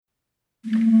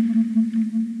Welcome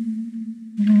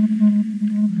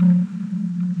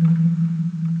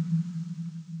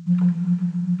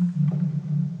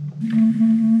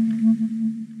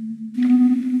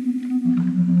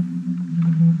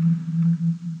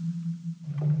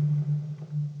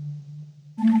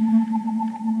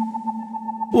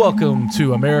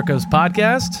to America's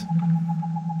podcast,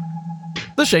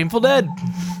 The Shameful Dead.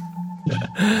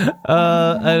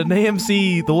 An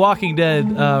AMC The Walking Dead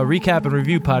recap and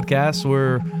review podcast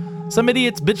where some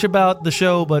idiots bitch about the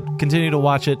show but continue to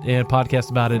watch it and podcast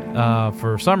about it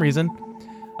for some reason.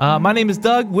 My name is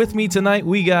Doug. With me tonight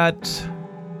we got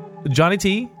Johnny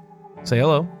T. Say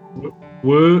hello.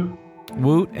 Woot.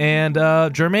 Woot. And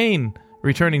Jermaine,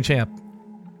 returning champ.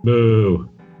 Boo.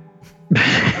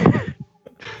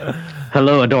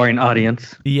 Hello, adoring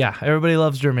audience. Yeah, everybody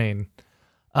loves Jermaine.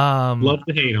 Love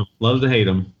to hate him. Love to hate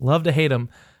him. Love to hate him.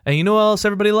 And you know what else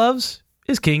everybody loves?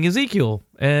 Is King Ezekiel.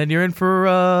 And you're in for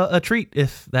a treat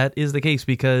if that is the case,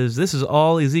 because this is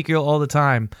all Ezekiel all the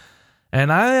time.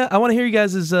 And I want to hear you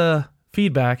guys'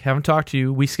 feedback. Haven't talked to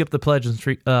you. We skipped the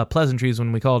pleasantries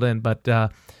when we called in, but I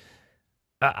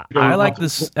like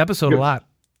this episode a lot.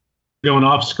 Going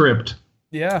off script.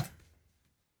 Yeah.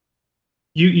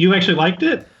 You actually liked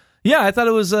it? Yeah, I thought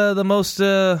it was the most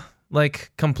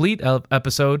complete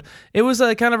episode. It was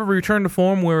kind of a return to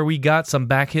form where we got some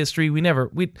back history. It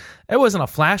wasn't a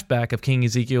flashback of King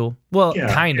Ezekiel. Well,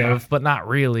 kind of, but not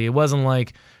really. It wasn't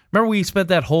like, remember we spent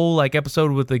that whole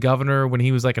episode with the governor when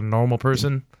he was like a normal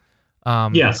person?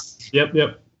 Yes.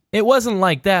 Yep. It wasn't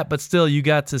like that, but still you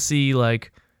got to see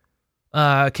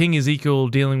King Ezekiel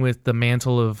dealing with the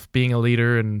mantle of being a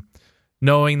leader and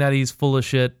knowing that he's full of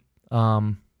shit.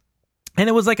 And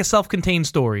it was like a self-contained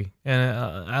story, and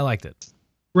I liked it.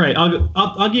 Right,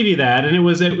 I'll give you that. And it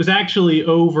was actually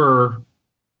over.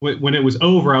 When it was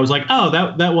over, I was like, oh,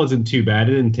 that wasn't too bad.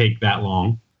 It didn't take that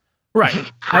long. Right.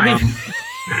 I mean,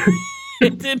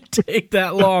 it didn't take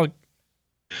that long.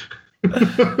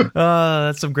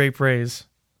 That's some great praise.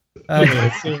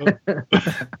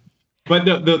 But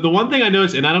the one thing I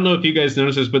noticed, and I don't know if you guys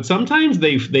noticed this, but sometimes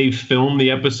they film the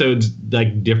episodes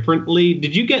differently.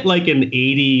 Did you get an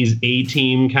 80s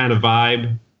A-Team kind of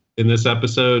vibe in this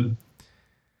episode?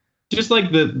 Just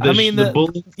the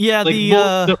bullets. Yeah,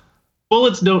 the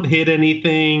bullets don't hit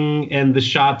anything, and the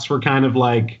shots were kind of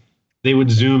they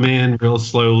would zoom in real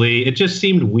slowly. It just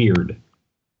seemed weird. It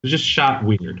was just shot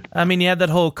weird. I mean, you had that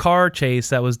whole car chase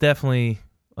that was definitely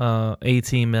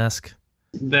A-Team-esque.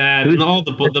 That and all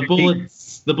the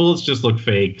bullets just look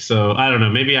fake. So I don't know.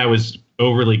 Maybe I was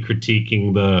overly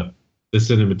critiquing the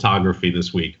cinematography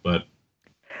this week, but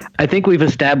I think we've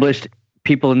established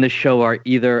people in this show are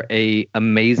either a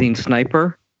amazing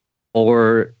sniper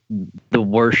or the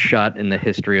worst shot in the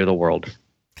history of the world.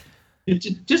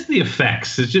 Just the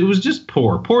effects. It was just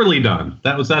poorly done.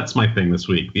 That's my thing this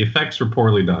week. The effects were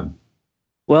poorly done.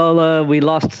 Well, we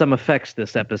lost some effects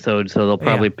this episode, so they'll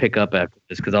probably pick up after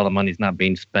this because all the money's not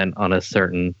being spent on a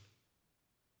certain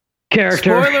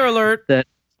character. Spoiler alert.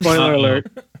 Spoiler alert.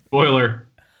 Spoiler.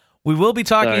 We will be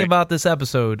talking about this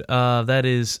episode. That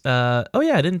is, I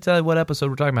didn't tell you what episode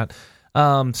we're talking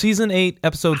about. Season 8,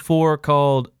 episode 4,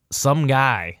 called Some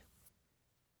Guy.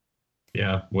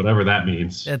 Yeah, whatever that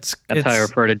means. That's how I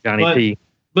refer to Johnny T.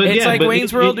 But it's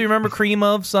Wayne's World. Do you remember Cream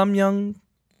of Some Young?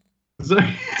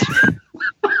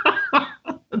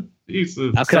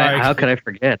 Jesus. How could I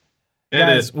forget?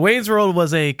 Guys, Wayne's World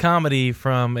was a comedy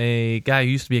from a guy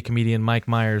who used to be a comedian, Mike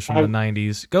Myers, from the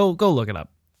 90s. Go look it up.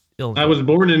 I was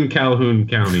born in Calhoun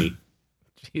County.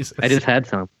 Jesus. I just had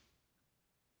some.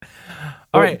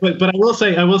 All right. But I will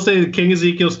say the King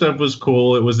Ezekiel stuff was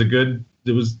cool. It was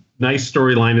nice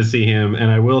storyline to see him.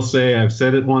 And I will say, I've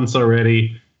said it once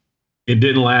already, it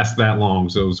didn't last that long,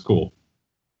 so it was cool.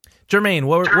 Jermaine,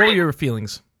 what were your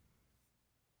feelings?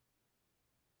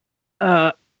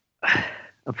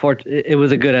 Unfortunately, it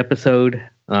was a good episode.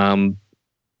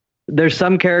 There's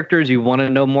some characters you want to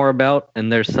know more about,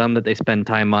 and there's some that they spend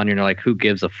time on. You're like, who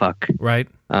gives a fuck? Right.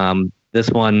 This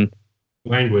one,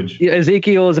 language.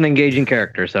 Ezekiel is an engaging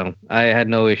character, so I had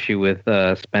no issue with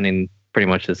spending pretty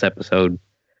much this episode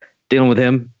dealing with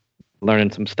him,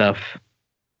 learning some stuff,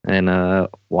 and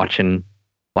watching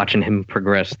him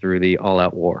progress through the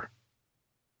all-out war.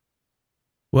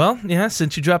 Well, yeah,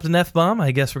 since you dropped an F-bomb,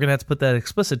 I guess we're going to have to put that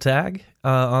explicit tag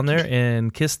on there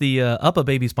and kiss the Uppa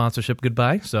Baby sponsorship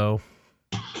goodbye. So,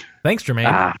 thanks,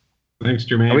 Jermaine. Thanks,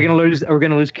 Jermaine. Are we going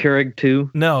to lose Keurig too?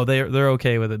 No, they're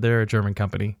okay with it. They're a German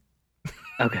company.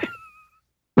 Okay.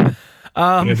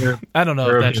 I don't know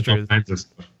if that's true.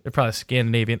 They're probably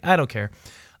Scandinavian. I don't care.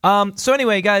 So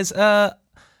anyway, guys,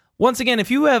 Once again, if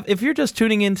you're just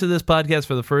tuning into this podcast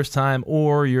for the first time,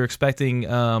 or you're expecting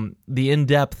the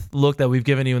in-depth look that we've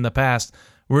given you in the past,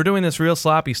 we're doing this real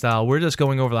sloppy style. We're just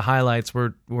going over the highlights.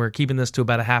 We're keeping this to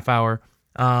about a half hour,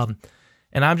 and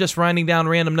I'm just writing down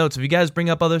random notes. If you guys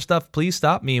bring up other stuff, please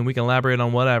stop me and we can elaborate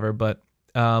on whatever. But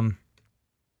the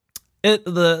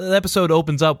episode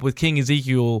opens up with King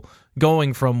Ezekiel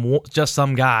going from just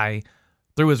some guy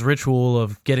through his ritual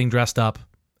of getting dressed up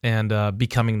and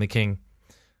becoming the king.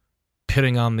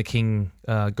 Putting on the king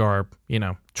garb,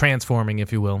 transforming,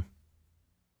 if you will.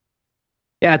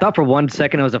 Yeah, I thought for 1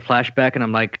 second it was a flashback, and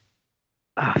I'm like,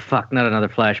 fuck, not another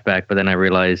flashback. But then I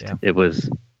realized it was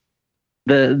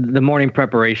the morning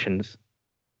preparations.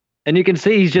 And you can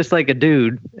see he's just like a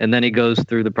dude, and then he goes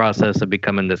through the process of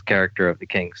becoming this character of the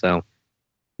king. So,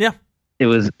 yeah, it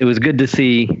was good to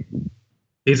see.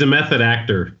 He's a method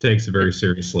actor, takes it very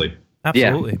seriously.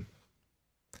 Absolutely.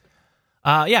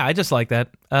 Yeah, I just like that.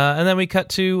 And then we cut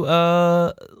to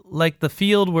the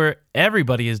field where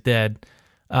everybody is dead.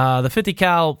 The 50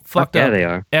 cal fucked up they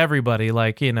are. Everybody,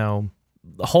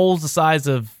 holes the size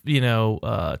of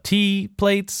tea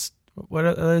plates. What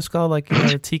are those called?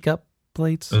 Teacup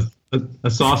plates. A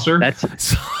saucer. That's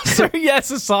saucer.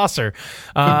 Yes, a saucer.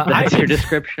 That's your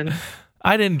description.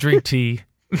 I didn't drink tea.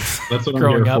 That's what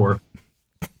I'm here for.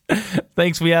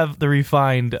 Thanks, we have the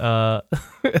refined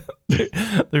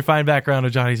background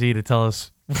of Johnny Z to tell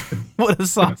us what a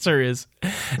saucer is.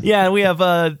 Yeah, we have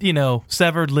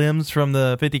severed limbs from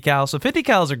the 50 cal. So 50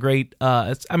 cals are great.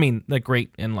 They're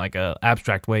great in a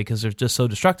abstract way because they're just so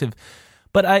destructive.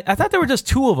 But I thought there were just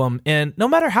two of them, and no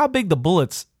matter how big the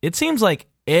bullets, it seems like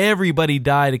everybody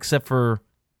died except for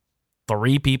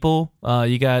 3 people.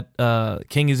 You got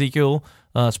King Ezekiel.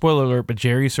 Spoiler alert, but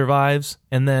Jerry survives,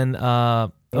 and then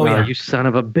you son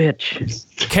of a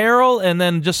bitch, Carol, and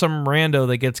then just some rando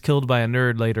that gets killed by a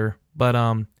nerd later. But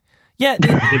yeah,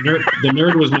 the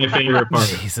nerd was my favorite part.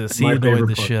 Jesus, he annoyed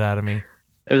the shit out of me.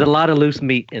 There's a lot of loose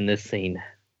meat in this scene.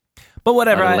 But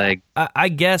whatever, I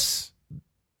guess.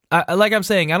 Like I'm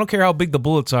saying, I don't care how big the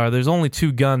bullets are. There's only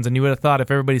 2 guns, and you would have thought if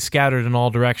everybody scattered in all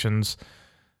directions,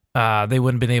 they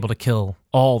wouldn't have been able to kill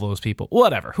all those people.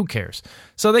 Whatever, who cares?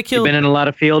 So they killed. You've been in a lot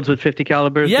of fields with 50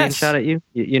 calibers being Yes. shot at you?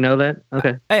 You know that?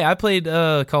 Okay. Hey, I played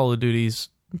Call of Duties,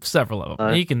 several of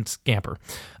them. You can scamper.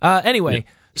 Anyway.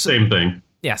 Same thing.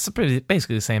 Yeah, it's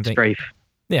basically the same thing. Strafe.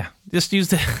 Yeah, just use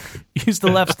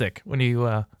the left stick when you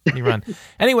run.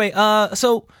 Anyway,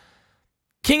 so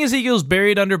King Ezekiel's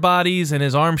buried under bodies, and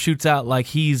his arm shoots out like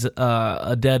he's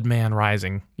a dead man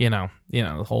rising. The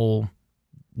whole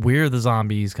we're the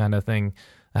zombies kind of thing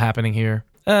happening here.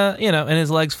 And his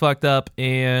legs fucked up,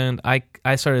 and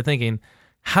I started thinking,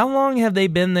 how long have they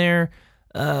been there?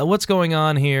 What's going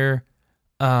on here?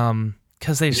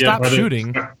 Because they've stopped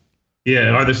shooting. Are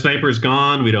the snipers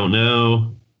gone? We don't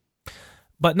know.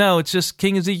 But no, it's just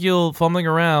King Ezekiel fumbling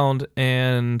around,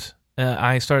 and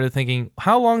I started thinking,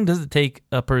 how long does it take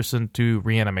a person to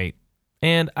reanimate?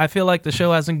 And I feel like the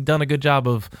show hasn't done a good job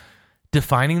of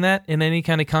defining that in any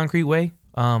kind of concrete way.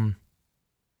 So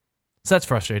that's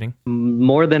frustrating.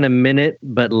 More than a minute,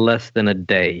 but less than a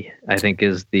day, I think,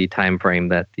 is the time frame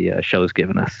that the show's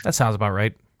given us. That sounds about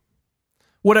right.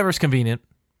 Whatever's convenient.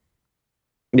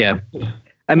 Yeah. 4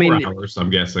 hours,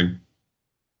 I'm guessing.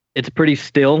 It's pretty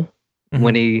still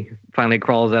when he finally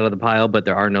crawls out of the pile, but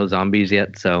there are no zombies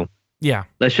yet. So yeah,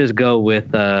 let's just go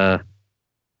with 10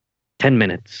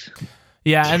 minutes.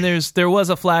 Yeah, and there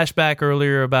was a flashback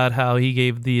earlier about how he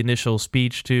gave the initial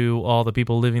speech to all the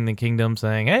people living in the kingdom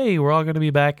saying, hey, we're all going to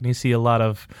be back. And you see a lot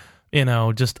of,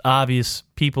 just obvious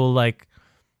people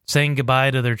saying goodbye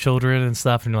to their children and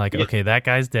stuff. And you're like, okay, that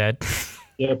guy's dead.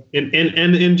 Yep. And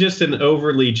in just an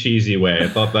overly cheesy way. I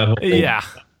thought that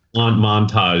whole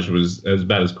montage was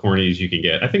about as corny as you can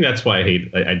get. I think that's why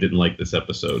I didn't like this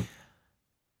episode.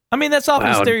 I mean, that's often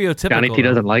stereotypical. Johnny T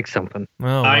doesn't like something. Oh,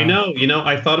 wow. I know.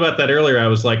 I thought about that earlier. I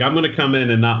was like, I'm going to come in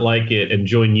and not like it and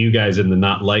join you guys in the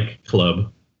not like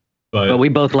club. But we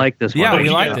both like this one. Yeah, we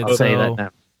liked it. I'll say that now.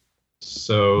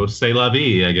 So, c'est la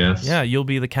vie, I guess. Yeah, you'll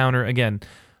be the counter again.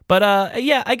 But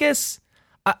I guess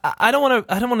I don't want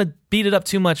to beat it up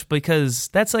too much because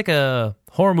that's like a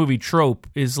horror movie trope.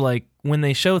 Is like when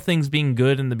they show things being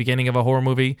good in the beginning of a horror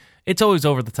movie, it's always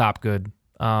over the top good.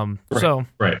 So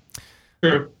right.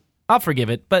 True. I'll forgive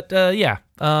it. But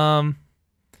King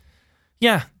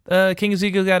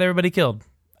Ezekiel got everybody killed,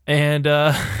 and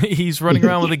he's running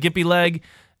around with a gimpy leg.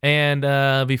 And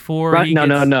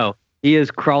No. He is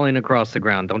crawling across the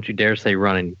ground. Don't you dare say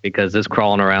running, because this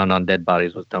crawling around on dead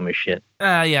bodies was dumb as shit.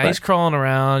 He's crawling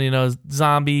around.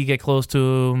 Zombie get close to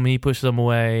him. He pushes them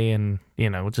away, and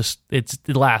it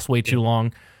lasts way too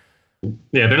long.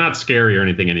 Yeah, they're not scary or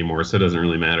anything anymore, so it doesn't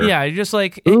really matter. Yeah, you're just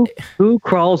like, Who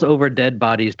crawls over dead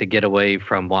bodies to get away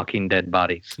from walking dead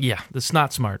bodies? yeah, that's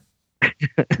not smart.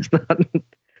 It's not,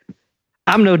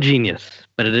 I'm no genius,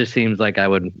 but it just seems like I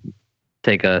would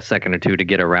take a second or two to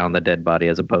get around the dead body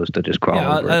as opposed to just crawl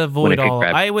Yeah, over.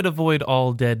 I would avoid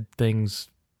all dead things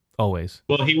always.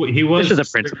 Well, he was. This is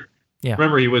a principle. Yeah.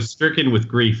 Remember, he was stricken with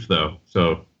grief, though,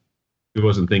 so he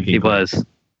wasn't thinking. He was.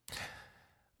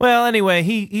 Well, anyway,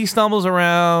 he stumbles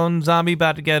around, zombie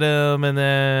about to get him, and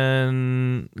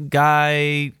then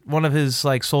one of his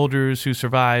like soldiers who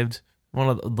survived,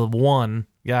 one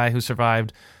guy who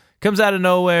survived, comes out of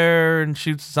nowhere and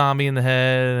shoots the zombie in the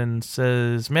head and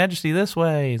says, "Majesty, this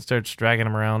way," and starts dragging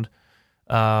him around.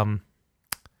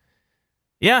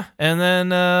 Yeah, and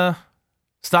then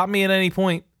stop me at any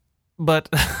point, but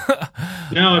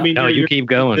No, I mean, you keep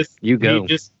going. You go.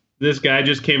 This guy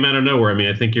just came out of nowhere. I mean,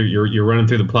 I think you're running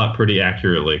through the plot pretty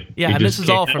accurately. Yeah, and this is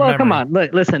all from Well, memory. come on.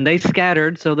 Look, listen, they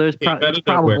scattered, so it's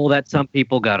probable that some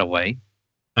people got away.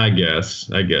 I guess.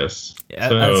 Yeah,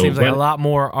 So, that seems like a lot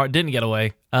more didn't get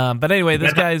away. But anyway,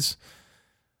 this guy's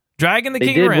dragging the They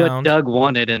king did around. what Doug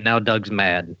wanted, and now Doug's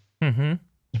mad.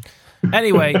 Mm-hmm.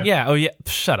 Anyway, yeah. Oh, yeah.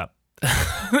 Shut up.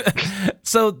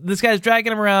 So this guy's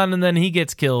dragging him around, and then he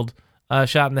gets killed,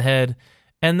 shot in the head.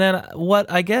 And then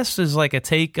what I guess is like a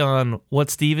take on what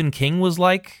Stephen King was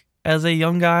like as a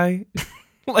young guy,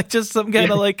 like just some kind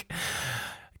of like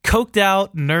coked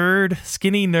out nerd,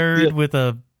 skinny nerd with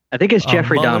a. I think it's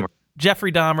Jeffrey mullet. Dahmer.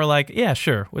 Jeffrey Dahmer, like, yeah,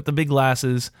 sure, with the big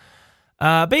glasses.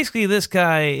 Basically, this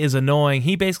guy is annoying.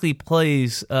 He basically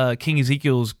plays King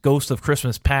Ezekiel's Ghost of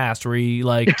Christmas Past, where he,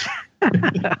 like...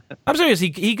 I'm serious.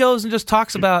 He goes and just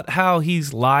talks about how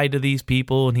he's lied to these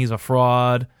people and he's a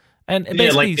fraud. And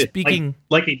basically speaking...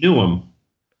 Like he knew him.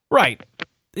 Right.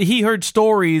 He heard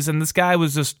stories, and this guy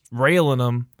was just railing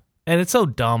him. And it's so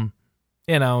dumb.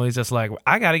 You know, he's just like,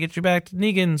 I got to get you back to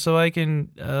Negan so I can,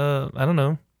 I don't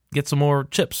know, get some more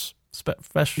chips.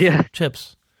 Fresh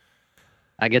chips.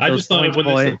 I get I those just thought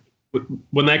points, boy.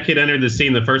 when that kid entered the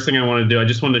scene, the first thing I wanted to do, I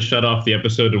just wanted to shut off the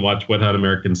episode and watch Wet Hot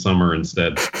American Summer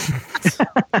instead.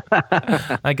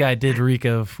 That guy did reek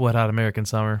of Wet Hot American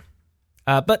Summer.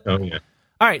 But Oh, yeah.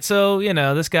 all right, so, you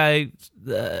know, this guy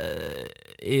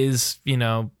is, you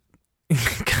know,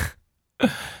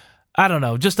 I don't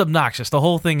know, just obnoxious. The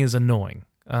whole thing is annoying.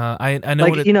 I know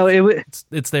Like, what you know,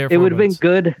 it's there for. it would have been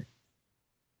good.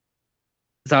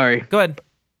 Sorry. Go ahead.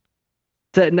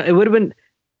 No, it would have been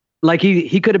like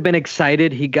he could have been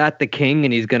excited. He got the king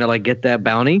and he's going to like get that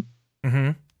bounty.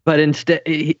 Mm-hmm. But instead,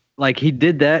 he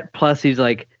did that. Plus, he's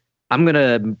like, I'm going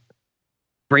to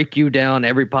break you down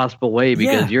every possible way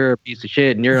because you're a piece of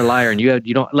shit and you're a liar and you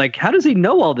don't like, how does he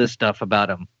know all this stuff about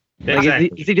him? Like,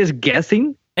 Exactly. is he just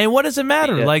guessing? And what does it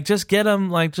matter? Yeah. Like, just get him,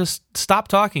 like, just stop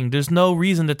talking. There's no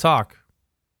reason to talk.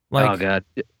 Like, Oh God.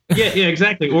 Yeah,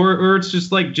 exactly. Or it's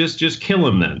just like just kill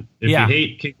him then. If Yeah. you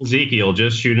hate King Ezekiel,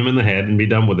 just shoot him in the head and be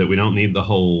done with it. We don't need the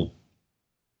whole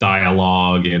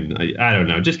dialogue and I don't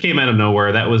know. Just came out of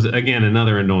nowhere. That was again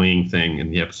another annoying thing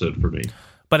in the episode for me.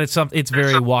 but it's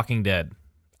very Walking Dead.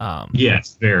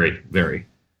 Yes, very, very.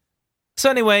 So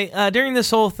anyway, during this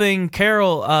whole thing,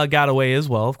 Carol got away as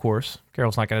well, of course.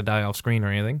 Carol's not going to die off screen or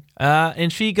anything.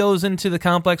 And she goes into the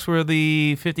complex where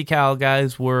the 50 cal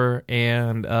guys were,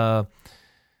 and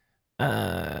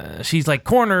she's like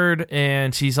cornered,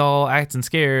 and she's all acting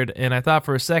scared. And I thought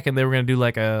for a second they were going to do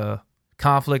like a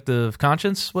conflict of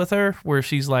conscience with her, where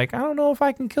she's like, I don't know if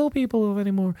I can kill people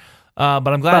anymore. But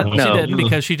I'm glad she didn't,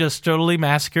 because she just totally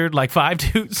massacred like 5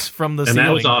 dudes from the ceiling. And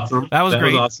that was awesome. That was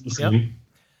great. awesome.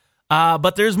 Yep.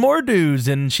 But there's more dudes,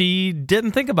 and she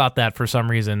didn't think about that for some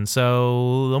reason.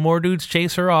 So the more dudes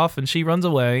chase her off, and she runs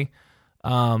away.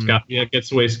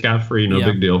 Gets away scot-free. No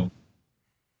big deal.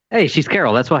 Hey, she's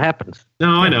Carol. That's what happens. No,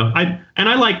 I know.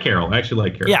 I like Carol. I actually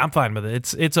like Carol. Yeah, I'm fine with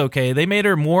it. It's okay. They made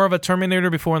her more of a Terminator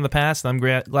before in the past, and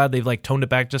I'm glad they've like toned it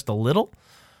back just a little.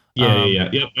 Yeah.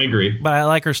 Yep, I agree. But I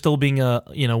like her still being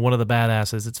one of the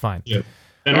badasses. It's fine. Yeah.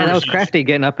 And Yeah, that was she's- crafty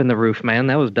getting up in the roof, man.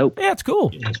 That was dope. Yeah, it's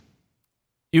cool. Yeah.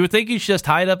 You would think you should just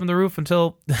hide up in the roof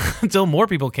until until more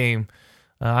people came.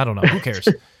 I don't know. Who cares?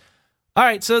 All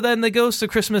right, so then the Ghost of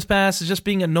Christmas Past is just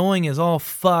being annoying as all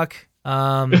fuck.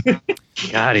 God,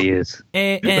 he is.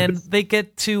 And they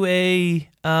get to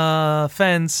a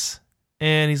fence,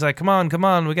 and he's like, come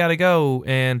on, we gotta go.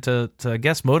 And to I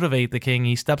guess motivate the king,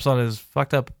 he steps on his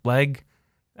fucked up leg.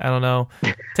 I don't know.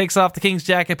 Takes off the king's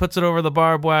jacket, puts it over the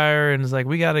barbed wire, and is like,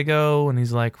 we gotta go. And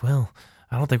he's like, well,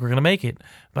 I don't think we're gonna make it,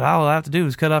 but all I have to do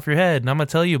is cut off your head, and I'm gonna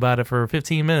tell you about it for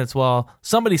 15 minutes while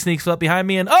somebody sneaks up behind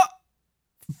me, and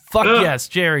fuck yes,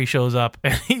 Jerry shows up,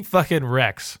 and he fucking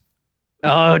wrecks.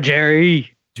 Oh,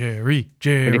 Jerry. Jerry.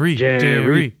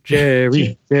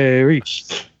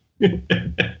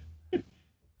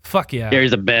 Fuck yeah.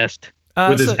 Jerry's the best.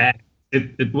 With his axe.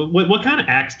 What kind of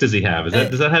axe does he have?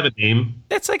 Does that have a name?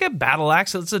 It's like a battle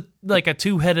axe. It's like a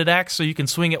two-headed axe, so you can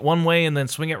swing it one way and then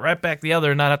swing it right back the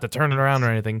other and not have to turn it around or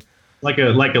anything. Like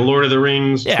a Lord of the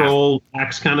Rings troll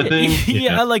axe kind of thing?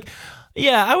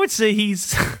 Yeah, I would say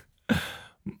he's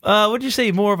would you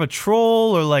say more of a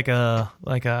troll or like a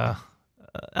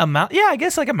mount? Yeah, I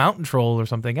guess like a mountain troll or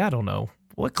something. I don't know.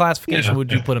 What classification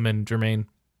would you put him in, Jermaine?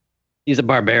 He's a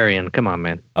barbarian. Come on,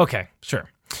 man. Okay, sure.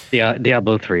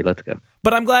 Diablo 3, let's go.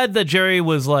 But I'm glad that Jerry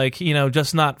was like,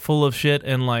 just not full of shit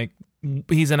and like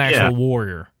he's an actual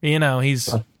warrior.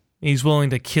 He's willing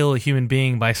to kill a human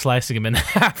being by slicing him in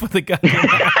half with a gun.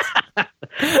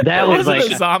 That was like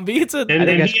a zombie. I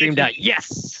think I screamed out,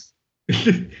 yes.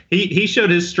 He showed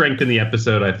his strength in the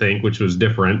episode, I think, which was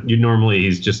different.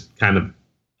 He's just kind of,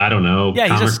 I don't know. Yeah,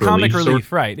 he's just comic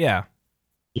relief, right? Yeah.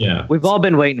 Yeah. We've all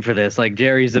been waiting for this. Like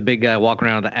Jerry's the big guy walking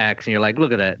around with the axe, and you're like,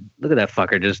 look at that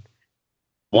fucker just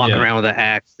walking around with the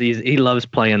axe. He loves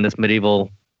playing this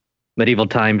medieval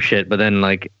time shit. But then,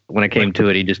 like when it came to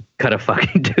it, he just cut a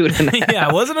fucking dude in half. Yeah,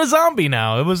 it wasn't a zombie.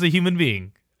 Now it was a human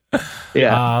being.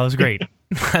 Yeah, it was great.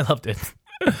 I loved it.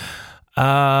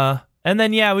 And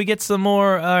then we get some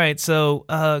more. All right, so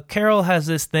Carol has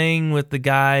this thing with the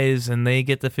guys, and they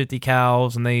get the 50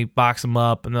 cows, and they box them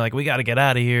up, and they're like, we got to get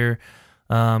out of here.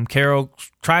 Carol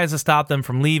tries to stop them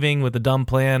from leaving with the dumb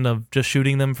plan of just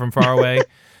shooting them from far away,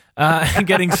 and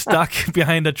getting stuck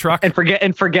behind a truck and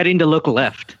forgetting to look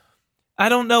left. I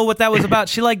don't know what that was about.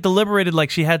 She like deliberated like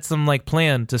she had some like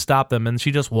plan to stop them, and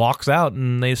she just walks out,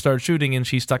 and they start shooting, and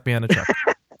she's stuck behind a truck,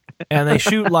 and they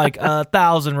shoot like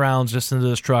 1,000 rounds just into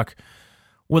this truck.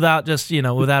 Without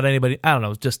anybody, I don't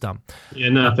know, it's just dumb. Yeah,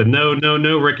 nothing. No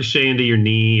ricochet into your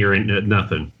knee or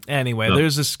nothing. Anyway,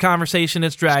 there's this conversation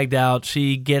that's dragged out.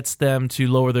 She gets them to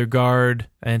lower their guard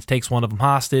and takes one of them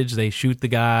hostage. They shoot the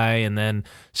guy, and then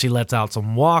she lets out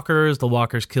some walkers. The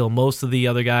walkers kill most of the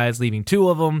other guys, leaving 2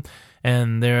 of them,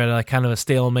 and they're at kind of a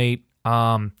stalemate.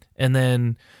 And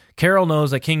then Carol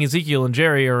knows that King Ezekiel and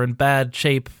Jerry are in bad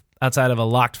shape outside of a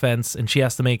locked fence, and she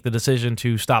has to make the decision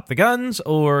to stop the guns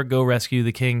or go rescue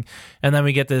the king. And then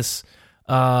we get this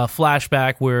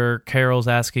flashback where Carol's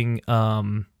asking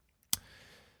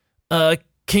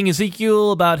King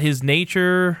Ezekiel about his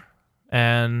nature,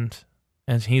 and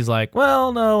he's like,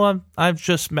 well, no,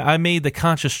 I made the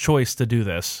conscious choice to do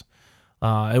this.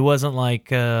 It wasn't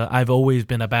like I've always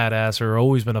been a badass or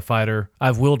always been a fighter.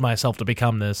 I've willed myself to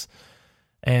become this.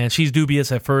 And she's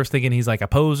dubious at first, thinking he's like a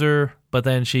poser. But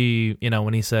then she,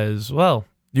 when he says, well,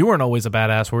 you weren't always a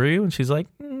badass, were you? And she's like,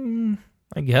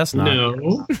 I guess not.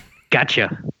 No.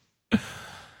 Gotcha.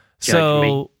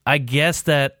 So I guess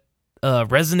that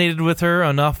resonated with her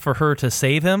enough for her to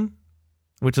save him,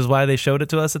 which is why they showed it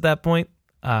to us at that point.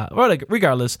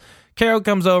 Regardless, Carol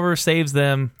comes over, saves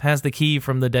them, has the key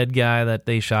from the dead guy that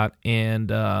they shot, and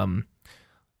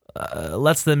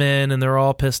lets them in, and they're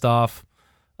all pissed off.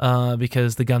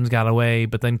 Because the guns got away.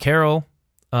 But then Carol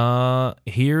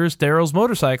hears Daryl's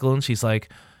motorcycle, and she's like,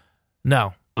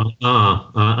 no.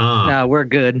 No, we're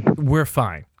good. We're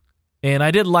fine. And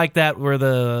I did like that where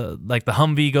the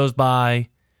Humvee goes by,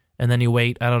 and then you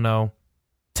wait, I don't know,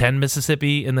 10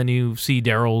 Mississippi, and then you see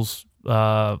Daryl's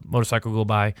motorcycle go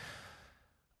by.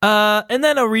 And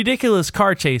then a ridiculous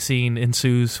car chase scene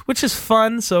ensues, which is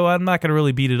fun, so I'm not going to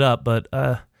really beat it up, but...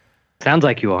 Sounds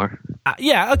like you are.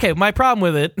 Yeah, okay, my problem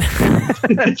with it.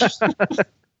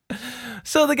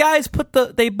 So the guys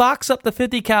they box up the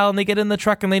 50 cal and they get in the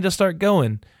truck and they just start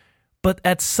going. But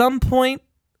at some point,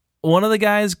 one of the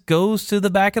guys goes to the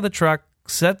back of the truck,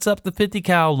 sets up the 50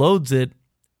 cal, loads it,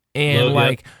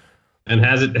 and and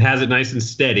has it nice and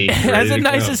steady.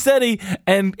 And steady,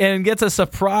 and gets a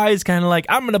surprise, kind of like,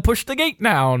 I'm going to push the gate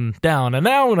down, and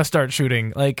now I'm going to start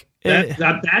shooting. Like that's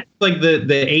like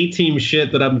the A-team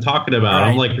shit that I'm talking about.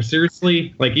 Right. I'm like,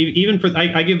 seriously? Like even for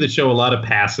I give the show a lot of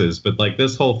passes, but like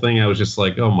this whole thing, I was just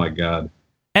like, oh my god.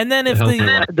 And then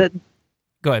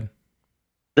go ahead.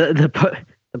 The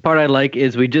part I like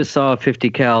is we just saw a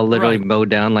 50 cal literally mow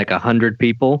down like 100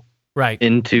 people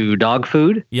into dog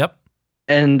food. Yep.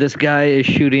 And this guy is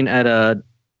shooting at a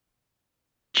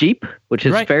Jeep, which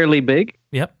is fairly big.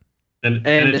 Yep. And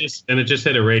it just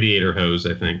hit a radiator hose,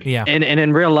 I think. Yeah. And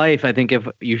in real life, I think if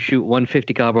you shoot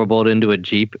 150 caliber bullet into a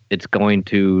Jeep, it's going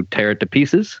to tear it to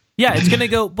pieces. Yeah, it's gonna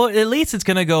go, but at least it's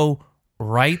gonna go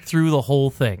right through the whole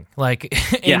thing, like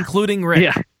including Rick.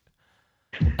 Yeah.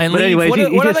 And but anyways, what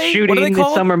he's just shooting.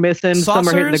 Some are missing. Saucers? Some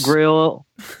are hitting the grill.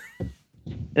 And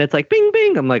it's like bing,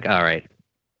 bing. I'm like, all right.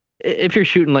 if you're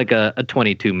shooting like a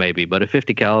 22 maybe, but a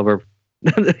 50 caliber,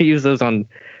 they use those on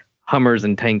Hummers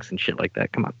and tanks and shit like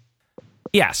that. Come on.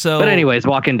 Yeah, so... But anyways,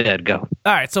 Walking Dead, go. All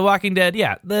right, so Walking Dead,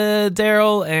 yeah. The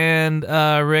Daryl and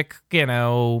Rick,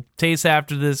 chase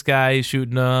after this guy, he's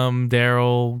shooting him.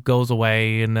 Daryl goes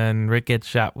away, and then Rick gets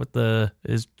shot with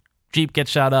his Jeep gets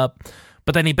shot up.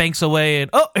 But then he banks away,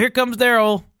 and here comes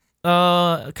Daryl.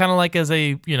 Kind of like as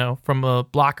a, from a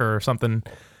blocker or something.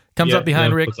 Comes up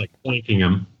behind Rick. It's like flanking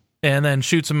him. And then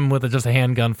shoots him with just a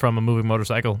handgun from a moving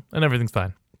motorcycle, and everything's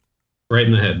fine. Right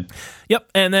in the head.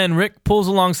 Yep, and then Rick pulls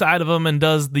alongside of him and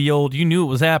does the old, you knew it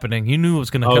was happening. You knew it was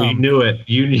going to come. Oh, you knew it.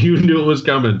 You knew it was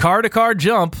coming. Car-to-car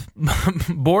jump,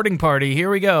 boarding party, here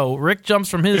we go. Rick jumps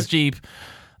from his Jeep.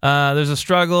 There's a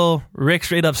struggle. Rick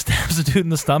straight up stabs a dude in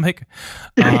the stomach,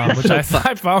 which I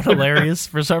found hilarious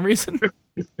for some reason.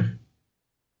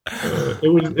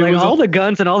 It was all the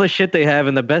guns and all the shit they have,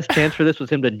 and the best chance for this was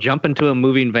him to jump into a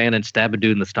moving van and stab a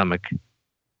dude in the stomach.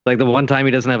 Like the one time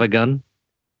he doesn't have a gun.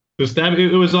 It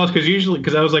was awesome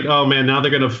because I was like, oh man, now they're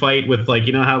gonna fight with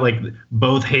how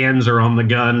both hands are on the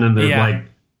gun and they're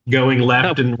going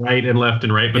left and right and left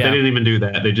and right, but they didn't even do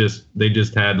that. They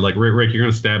just had Rick, you're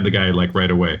gonna stab the guy right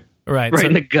away, right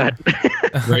in the gut,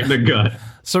 right in the gut.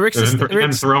 So Rick's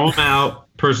and throw him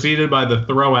out, preceded by the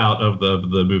throw out of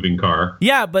the moving car.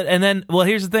 Yeah,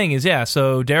 here's the thing is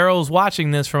so Daryl's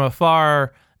watching this from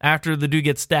afar. After the dude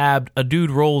gets stabbed, a dude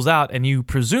rolls out, and you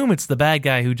presume it's the bad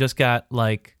guy who just got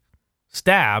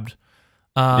stabbed,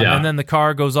 and then the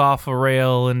car goes off a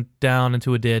rail and down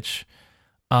into a ditch,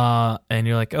 and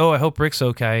you're like, oh, I hope Rick's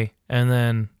okay. And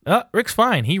then Rick's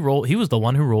fine. He was the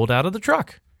one who rolled out of the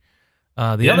truck.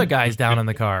 The other guy's down in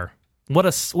the car. What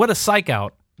a psych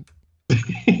out.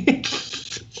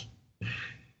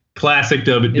 Classic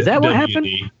W. Is that what happened?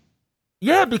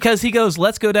 Yeah, because he goes,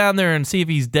 let's go down there and see if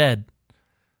he's dead.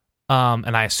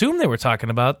 And I assume they were talking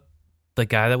about the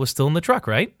guy that was still in the truck,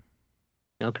 right?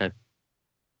 Okay.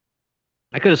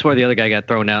 I could have swore the other guy got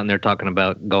thrown out, and they're talking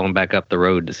about going back up the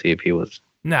road to see if he was.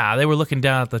 Nah, they were looking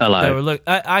down at the.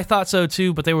 I thought so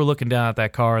too, but they were looking down at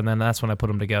that car, and then that's when I put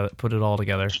it all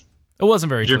together. It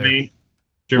wasn't very clear.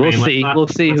 Jermaine, we'll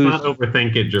see. Let's not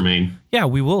overthink it, Jermaine. Yeah,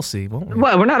 we will see, won't we?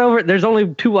 Well, we're not over. There's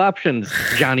only two options,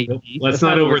 Johnny. Let's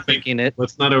not overthinking it.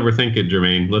 Let's not overthink it,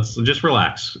 Jermaine. Let's just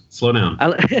relax, slow down.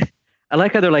 I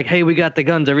like how they're like, hey, we got the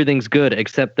guns, everything's good,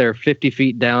 except they're 50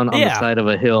 feet down on the side of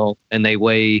a hill, and they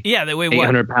weigh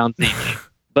 800 pounds each.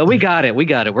 But we got it,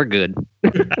 we're good.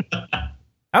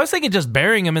 I was thinking just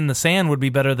burying them in the sand would be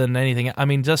better than anything. I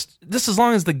mean, just as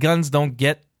long as the guns don't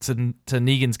get to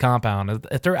Negan's compound.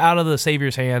 If they're out of the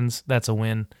Savior's hands, that's a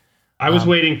win. I was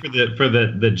waiting for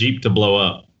the Jeep to blow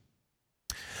up.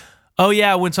 Oh,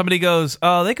 yeah, when somebody goes,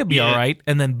 oh, they could be all right,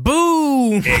 and then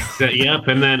boom! Yep,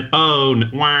 and then,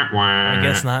 wah, wah. I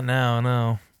guess not now,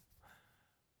 no.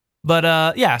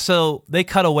 But, so they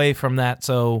cut away from that,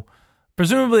 so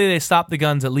presumably they stopped the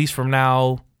guns at least from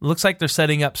now. It looks like they're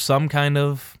setting up some kind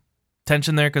of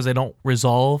tension there because they don't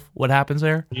resolve what happens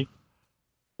there.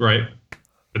 Right.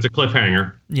 It's a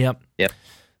cliffhanger. Yep.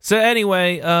 So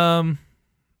anyway, the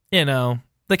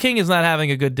king is not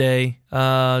having a good day.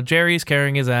 Jerry's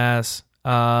carrying his ass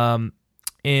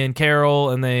in Carol,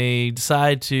 and they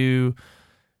decide to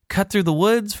cut through the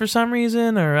woods for some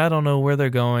reason, or I don't know where they're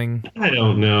going. I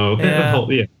don't know.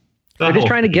 Yeah. They're just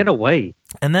trying to get away.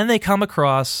 And then they come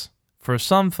across, for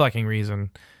some fucking reason,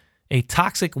 a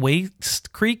toxic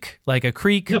waste creek, like a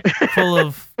creek full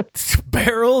of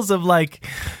barrels of like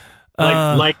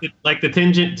the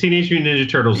Teenage Mutant Ninja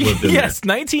Turtles lived in. Yes,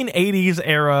 1980s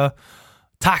era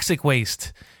toxic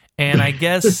waste. And I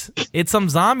guess it's some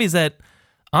zombies that,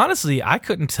 honestly, I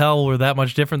couldn't tell were that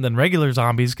much different than regular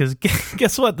zombies, because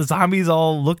guess what? The zombies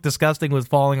all look disgusting with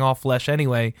falling off flesh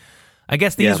anyway. I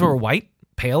guess these were white,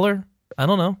 paler. I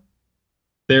don't know.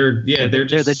 They're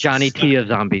the Johnny T of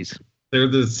zombies. They're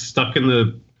the stuck in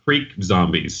the creek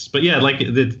zombies. But yeah,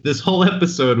 this whole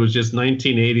episode was just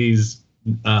 1980s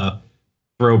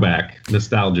throwback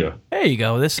nostalgia. There you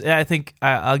go. I think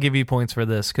I'll give you points for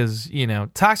this because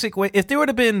toxic waste. If there would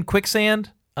have been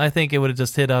quicksand, I think it would have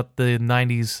just hit up the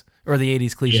 90s or the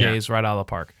 80s cliches right out of the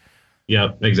park.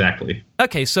 Yep, exactly.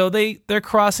 Okay, so they're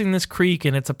crossing this creek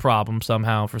and it's a problem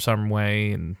somehow for some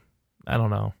way, and I don't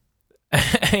know.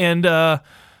 And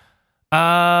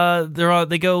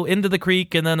they go into the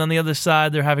creek, and then on the other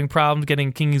side they're having problems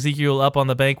getting King Ezekiel up on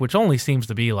the bank, which only seems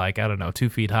to be 2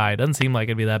 feet high. It doesn't seem like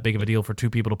it'd be that big of a deal for two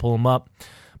people to pull him up.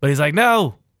 But he's like,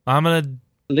 no, I'm gonna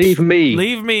leave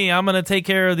me. I'm gonna take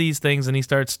care of these things, and he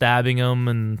starts stabbing them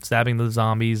and stabbing the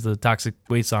zombies, the toxic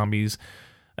waste zombies,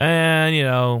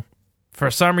 and for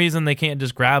some reason, they can't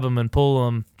just grab him and pull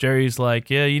him. Jerry's like,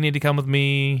 yeah, you need to come with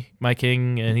me, my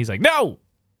king. And he's like, no,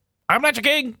 I'm not your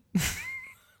king.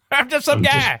 I'm just some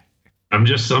guy. I'm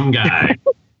just some guy.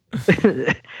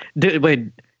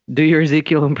 Do your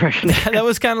Ezekiel impression. That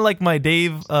was kind of like my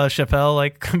Dave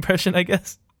Chappelle impression, I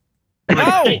guess.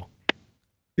 No,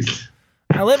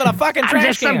 I live in a fucking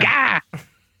trash can. Some guy.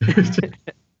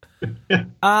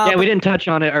 Yeah, we didn't touch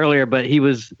on it earlier, but he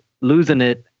was losing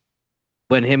it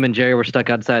when him and Jerry were stuck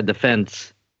outside the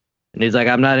fence, and he's like,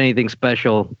 "I'm not anything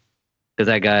special," because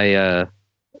that guy,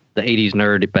 the '80s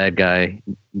nerd bad guy,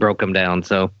 broke him down.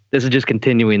 So this is just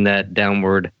continuing that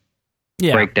downward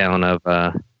breakdown of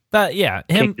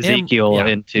King Ezekiel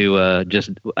into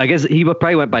just. I guess he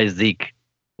probably went by Zeke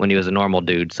when he was a normal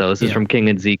dude. So this is from King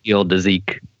Ezekiel to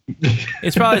Zeke.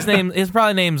 It's probably his name. His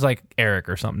probably name's like Eric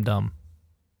or something dumb.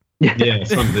 Yeah,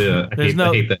 something. I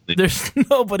hate that name. There's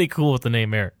nobody cool with the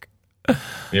name Eric.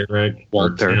 Eric,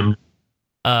 Walter.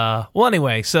 Well,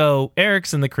 anyway, so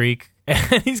Eric's in the creek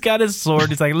and he's got his sword.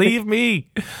 He's like, "Leave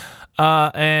me!"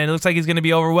 And it looks like he's going to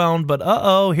be overwhelmed.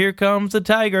 But here comes the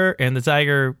tiger, and the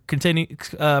tiger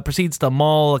proceeds to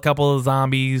maul a couple of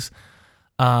zombies.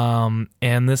 And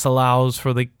this allows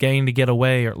for the gang to get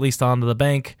away, or at least onto the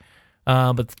bank.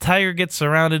 But the tiger gets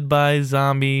surrounded by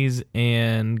zombies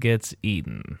and gets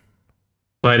eaten.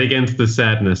 Fight against the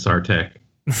sadness, Artek.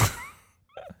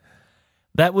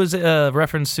 That was a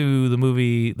reference to the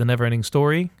movie The Neverending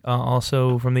Story,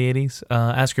 also from the 80s.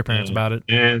 Ask your parents about it.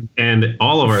 And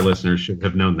all of our listeners should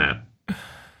have known that.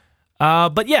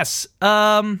 But yes.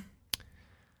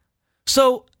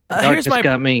 So here's my...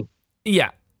 got me. Yeah.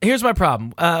 Here's my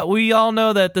problem. We all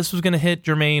know that this was going to hit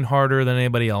Jermaine harder than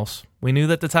anybody else. We knew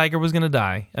that the tiger was going to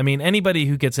die. I mean, anybody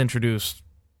who gets introduced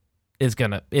is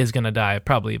gonna die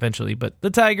probably eventually. But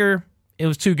the tiger, it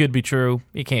was too good to be true.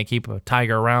 You can't keep a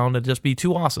tiger around. It'd just be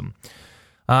too awesome.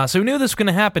 So we knew this was going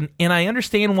to happen, and I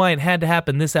understand why it had to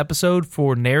happen this episode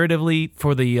for narratively,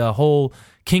 for the whole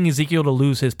King Ezekiel to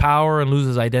lose his power and lose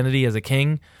his identity as a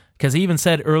king. Because he even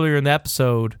said earlier in the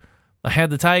episode, I had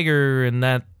the tiger, and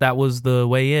that was the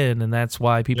way in, and that's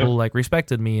why people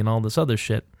respected me and all this other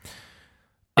shit.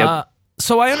 Yep.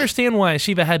 So I understand why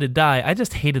Shiva had to die. I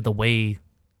just hated the way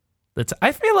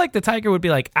I feel like the tiger would be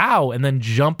like, ow, and then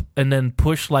jump and then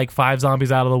push like 5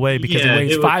 zombies out of the way because he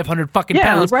weighs 500 fucking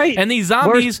pounds. Right. And these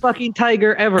zombies, worst fucking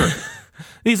tiger ever.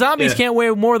 These zombies can't weigh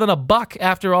more than $1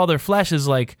 after all their flesh is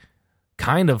like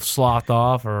kind of slothed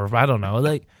off, or I don't know.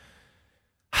 Like,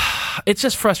 it's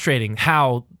just frustrating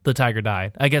how the tiger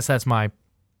died. I guess that's my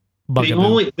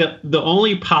bugaboo. The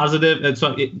only positive,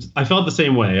 I felt the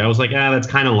same way. I was like, that's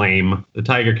kind of lame. The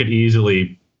tiger could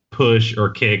easily push or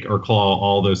kick or claw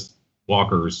all those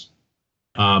walkers.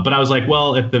 But I was like,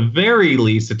 well, at the very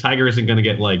least, the tiger isn't going to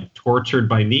get like tortured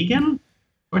by Negan?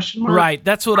 Question mark. Right,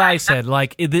 that's what I said.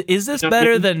 Like, is this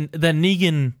better than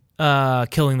Negan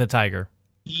killing the tiger?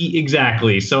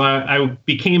 Exactly. So I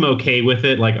became okay with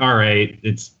it. Like, all right,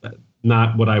 it's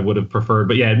not what I would have preferred,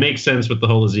 but yeah, it makes sense with the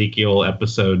whole Ezekiel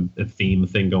episode theme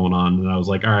thing going on. And I was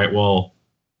like, all right, well,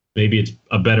 maybe it's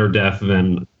a better death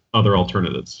than other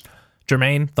alternatives.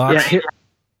 Jermaine, thoughts? Yeah,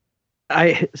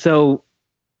 so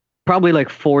probably like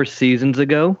 4 seasons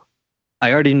ago,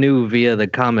 I already knew via the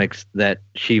comics that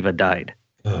Shiva died.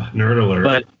 Nerd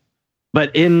alert.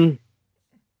 But in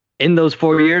those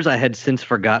 4 years, I had since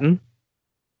forgotten.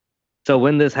 So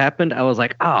when this happened, I was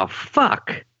like, oh,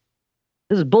 fuck.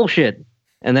 This is bullshit.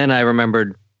 And then I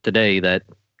remembered today that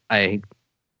I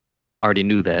already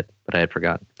knew that, but I had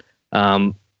forgotten.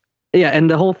 And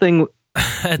the whole thing...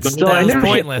 That was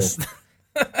pointless.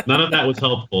 None of that was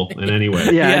helpful in any way.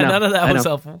 Yeah, none of that was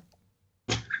helpful.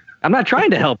 I'm not trying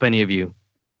to help any of you.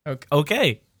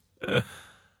 Okay. All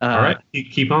right,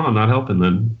 keep on not helping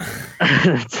then.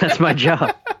 That's my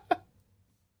job.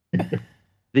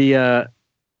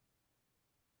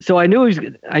 So I knew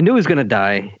he was gonna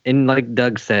die, and like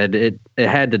Doug said, it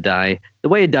had to die. The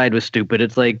way it died was stupid.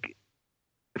 It's like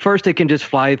first it can just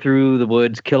fly through the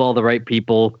woods, kill all the right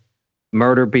people,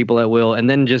 murder people at will, and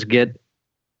then just get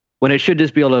when it should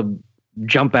just be able to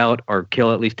jump out or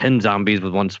kill at least 10 zombies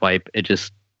with one swipe, it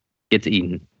just gets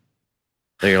eaten.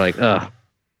 So you're like, ugh,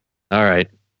 all right.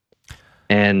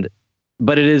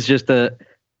 But it is just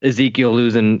Ezekiel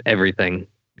losing everything.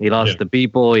 He lost the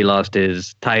people, he lost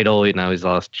his title, now he's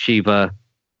lost Shiva,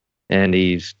 and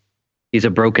he's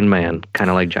a broken man, kind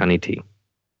of like Johnny T.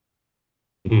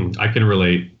 I can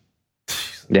relate.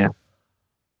 Yeah.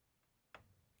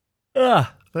 I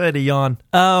had a yawn.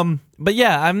 But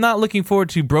yeah, I'm not looking forward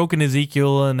to broken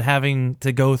Ezekiel and having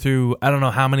to go through I don't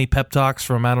know how many pep talks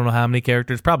from I don't know how many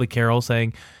characters, probably Carol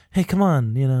saying, "Hey, come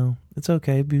on, it's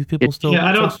okay. People still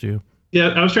trust you." Yeah,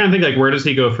 I was trying to think, like, where does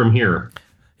he go from here?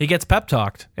 He gets pep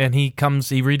talked, and he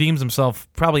redeems himself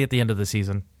probably at the end of the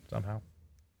season somehow.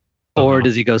 Or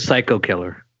does he go psycho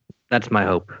killer? That's my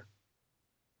hope.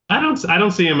 I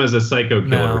don't see him as a psycho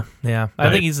killer. No, yeah. I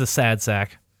think he's a sad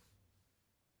sack.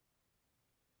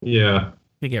 Yeah.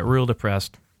 You get real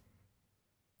depressed.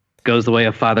 Goes the way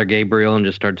of Father Gabriel and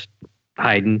just starts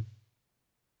hiding.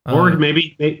 Or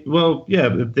maybe, well, yeah,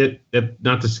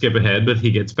 not to skip ahead, but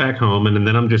he gets back home, and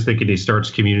then I'm just thinking he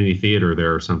starts community theater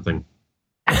there or something.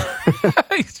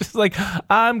 He's just like,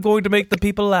 I'm going to make the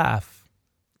people laugh.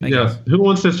 I guess. Who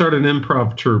wants to start an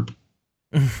improv troupe?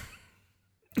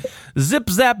 Zip,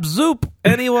 zap, zoop.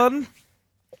 Anyone?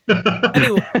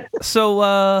 Anyway,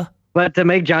 so... But to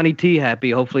make Johnny T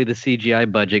happy, hopefully the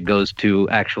CGI budget goes to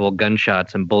actual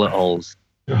gunshots and bullet holes.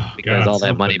 Because all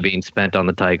that money being spent on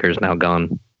the Tiger is now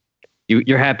gone.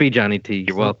 You're happy, Johnny T.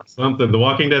 You're welcome. Something. The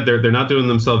Walking Dead, they're not doing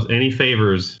themselves any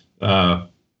favors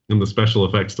in the special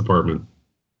effects department.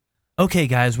 Okay,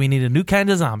 guys, we need a new kind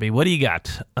of zombie. What do you got?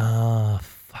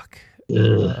 Fuck.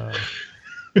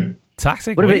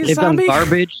 Toxic waste zombie? They've done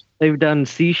garbage. They've done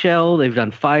seashell. They've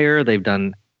done fire. They've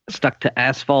done stuck to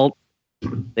asphalt.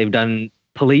 They've done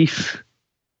police.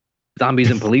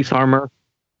 Zombies in police armor.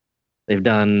 They've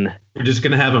done... We're just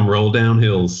going to have them roll down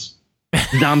hills.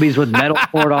 Zombies with metal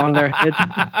poured on their heads.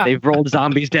 They've rolled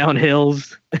zombies down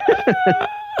hills.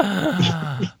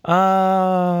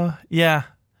 Yeah.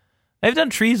 They've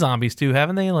done tree zombies too,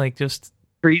 haven't they? Like just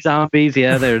tree zombies.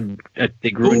 Yeah,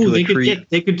 they grew into a tree.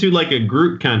 They could do like a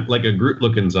Groot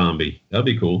looking zombie. That'd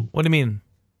be cool. What do you mean?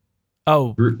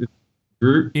 Oh, Groot.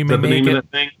 You mean make it?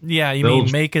 Yeah, you mean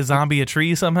make a zombie a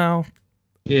tree somehow?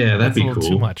 Yeah, that'd be cool.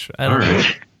 Too much. I don't know.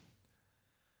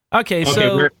 Okay,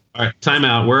 so all right, time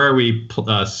out. Where are we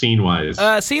scene wise?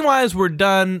 Scene wise, we're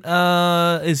done.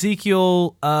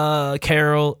 Ezekiel,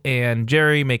 Carol, and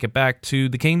Jerry make it back to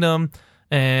the kingdom.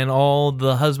 And all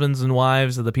the husbands and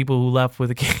wives of the people who left with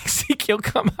the king Ezekiel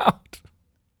come out.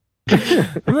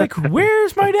 I'm like,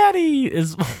 where's my daddy?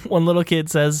 Is one little kid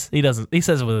says. He doesn't. He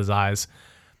says it with his eyes.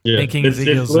 Yeah, and King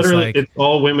Ezekiel's it's literally like, it's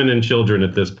all women and children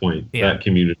at this point. Yeah. That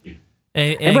community.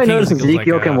 And everybody knows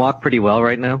Ezekiel can walk pretty well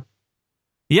right now.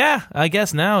 Yeah, I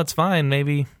guess now it's fine.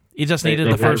 Maybe he just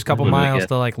needed the first couple miles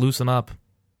to like loosen up.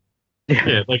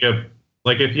 Yeah,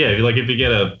 if you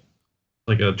get a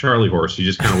Charlie horse, you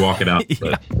just kind of walk it out.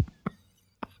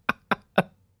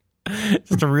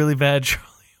 Just a really bad Charlie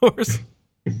horse.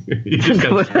 You just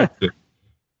got to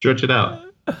stretch it out.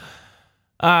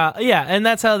 Yeah, and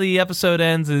that's how the episode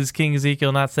ends, is King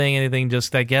Ezekiel not saying anything,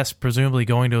 just, I guess, presumably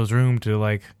going to his room to,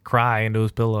 like, cry into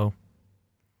his pillow.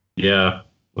 Yeah,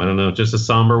 I don't know, just a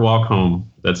somber walk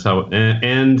home. That's how,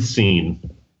 end scene.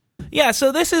 Yeah,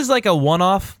 so this is like a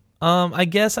one-off, I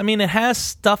guess. I mean, it has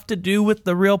stuff to do with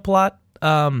the real plot,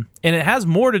 and it has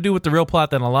more to do with the real plot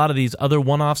than a lot of these other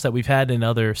one-offs that we've had in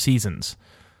other seasons,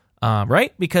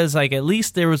 right? Because, like, at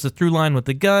least there was a through line with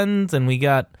the guns, and we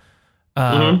got...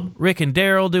 Rick and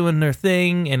Daryl doing their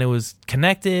thing, and it was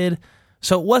connected.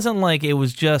 So it wasn't like it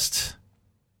was just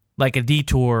like a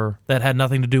detour that had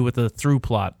nothing to do with the through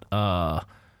plot.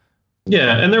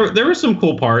 Yeah, and there were some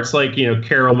cool parts, like, you know,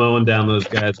 Carol mowing down those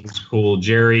guys was cool.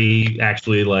 Jerry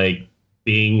actually like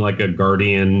being like a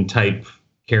guardian type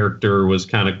character was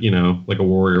kind of, you know, like a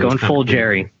warrior. Going full cool.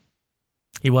 Jerry.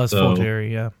 He was full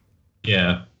Jerry, yeah.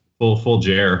 Yeah, full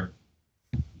Jer.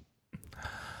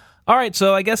 All right,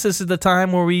 so I guess this is the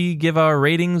time where we give our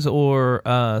ratings or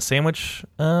sandwich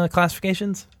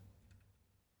classifications.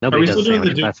 Nobody does doing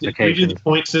we do the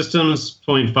point systems,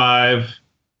 0.5.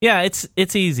 Yeah,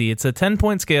 it's easy. It's a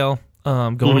 10-point scale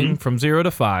going from 0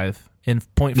 to 5 in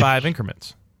 0.5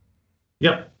 increments.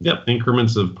 Yep,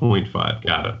 increments of 0.5.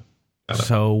 Got it.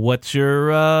 So what's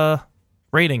your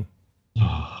rating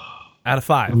out of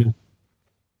 5?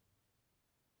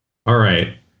 All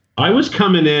right. I was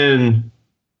coming in...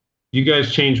 You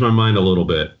guys changed my mind a little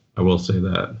bit. I will say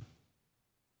that.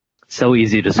 So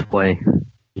easy to sway.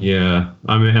 Yeah,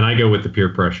 I mean, and I go with the peer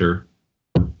pressure.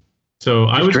 So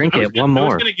I was drink it. One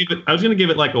more. I was gonna give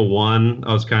it like a 1.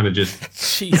 I was kind of just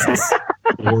Jesus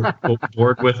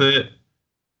bored with it.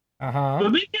 But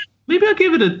maybe I'll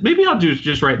give it maybe I'll do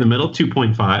just right in the middle,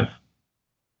 2.5.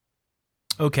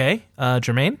 Okay,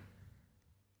 Jermaine.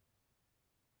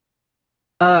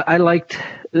 I liked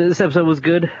this episode. Was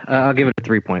good. I'll give it a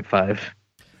 3.5.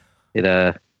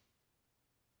 It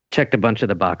checked a bunch of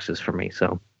the boxes for me,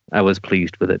 so I was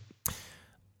pleased with it.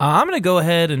 I'm going to go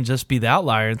ahead and just be the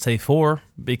outlier and say 4,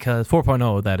 because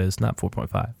 4.0, that is, not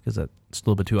 4.5, because that's a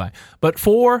little bit too high. But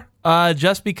 4,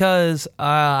 just because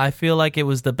I feel like it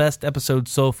was the best episode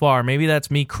so far. Maybe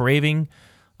that's me craving,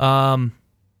 but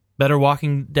better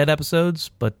Walking Dead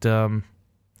episodes, but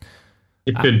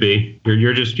it could be.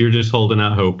 You're just holding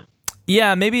out hope.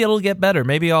 Yeah, maybe it'll get better.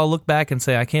 Maybe I'll look back and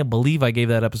say, I can't believe I gave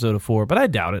that episode a 4, but I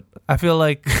doubt it. I feel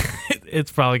like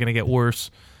it's probably going to get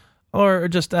worse. Or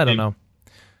just, I don't know.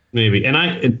 Maybe. And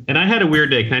I had a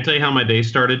weird day. Can I tell you how my day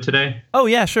started today? Oh,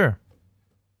 yeah, sure.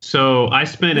 So I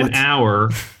spent an hour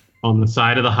on the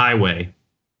side of the highway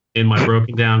in my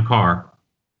broken down car.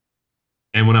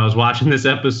 And when I was watching this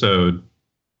episode,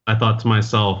 I thought to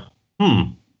myself,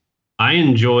 I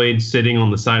enjoyed sitting on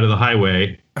the side of the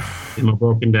highway in my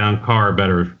broken down car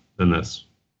better than this.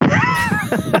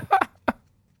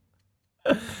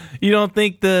 You don't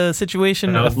think the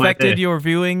situation affected your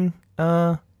viewing,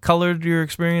 colored your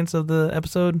experience of the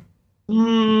episode?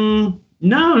 No.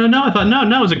 I thought,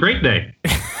 no, it was a great day.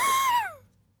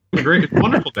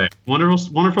 Wonderful day.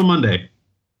 Wonderful Monday.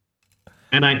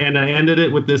 And I ended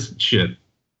it with this shit.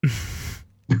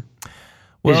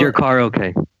 Is your car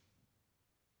okay?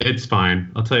 It's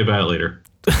fine. I'll tell you about it later.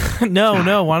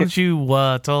 No. Why don't you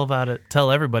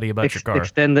tell everybody about your car?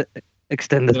 Extend this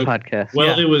podcast.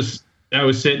 Well, I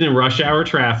was sitting in rush hour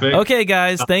traffic. Okay,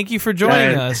 guys, thank you for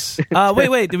joining us.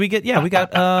 Wait, did we get? Yeah, we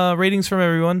got ratings from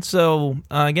everyone. So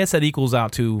I guess that equals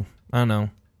out to, I don't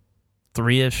know,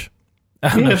 3-ish. I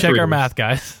don't know. Check our math,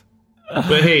 guys.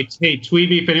 But hey, tweet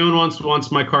me if anyone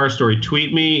wants my car story.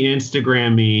 Tweet me,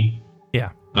 Instagram me. Yeah.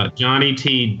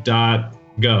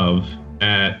 JohnnyT.gov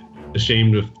at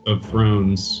Ashamed of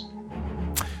Thrones.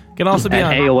 Can also be at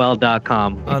on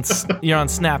AOL.com. You're on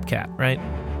Snapcat, right?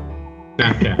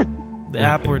 Snapcat. The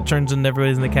app where it turns into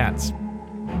everybody's in the cats.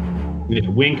 Yeah,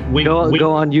 wink.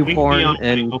 Go on YouPorn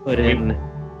and put in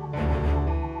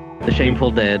The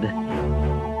Shameful Dead.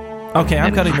 Okay,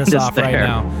 I'm cutting this off right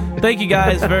now. Thank you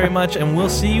guys very much, and we'll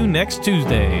see you next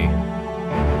Tuesday.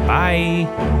 Bye.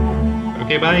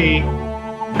 Okay, bye.